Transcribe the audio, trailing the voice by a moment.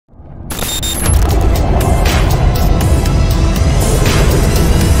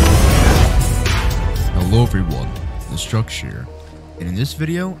structure. And in this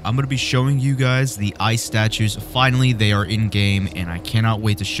video, I'm going to be showing you guys the ice statues. Finally, they are in game and I cannot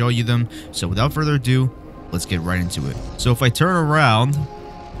wait to show you them. So without further ado, let's get right into it. So if I turn around,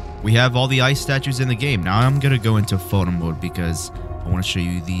 we have all the ice statues in the game. Now I'm going to go into photo mode because I want to show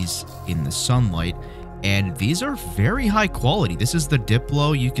you these in the sunlight. And these are very high quality. This is the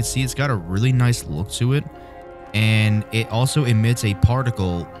Diplo. You can see it's got a really nice look to it. And it also emits a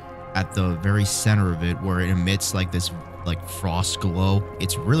particle at the very center of it where it emits like this like frost glow.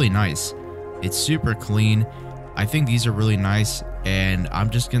 It's really nice. It's super clean. I think these are really nice. And I'm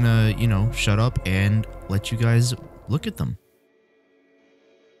just gonna, shut up and let you guys look at them.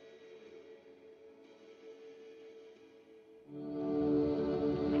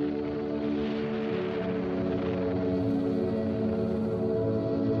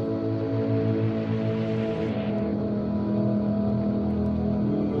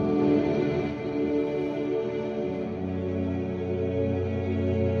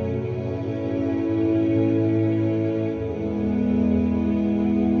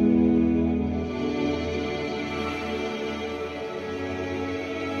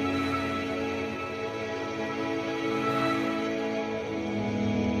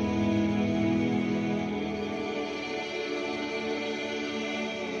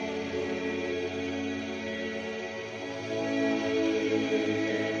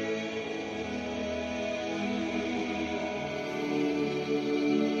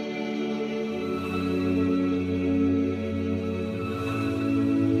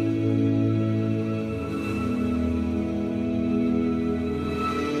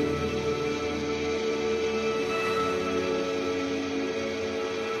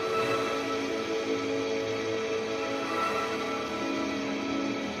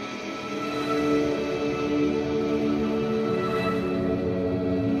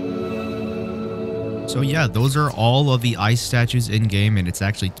 So yeah, those are all of the ice statues in game, and it's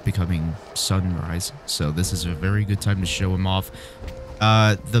actually becoming sunrise. So this is a very good time to show them off.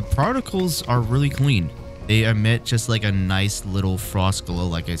 The particles are really clean. They emit just like a nice little frost glow,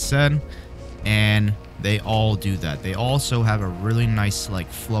 like I said, and they all do that. They also have a really nice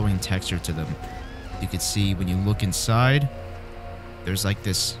like flowing texture to them. You can see when you look inside, there's like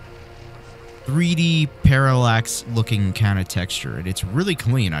this 3D parallax looking kind of texture, and it's really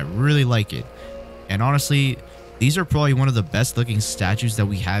clean. I really like it. And honestly, these are probably one of the best looking statues that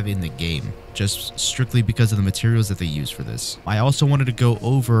we have in the game, just strictly because of the materials that they use for this. I also wanted to go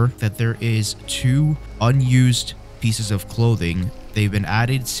over that there is 2 unused pieces of clothing. They've been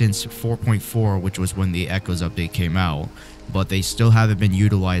added since 4.4, which was when the Echoes update came out, but they still haven't been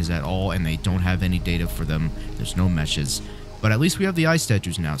utilized at all, and they don't have any data for them. There's no meshes. But at least we have the ice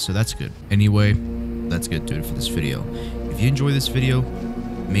statues now, so that's good. Anyway, that's good to it for this video. If you enjoy this video,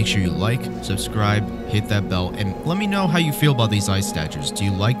 make sure you like, subscribe, hit that bell, and let me know how you feel about these ice statues. Do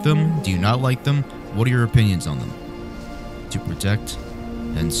you like them? Do you not like them? What are your opinions on them? To protect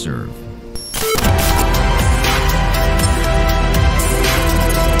and serve.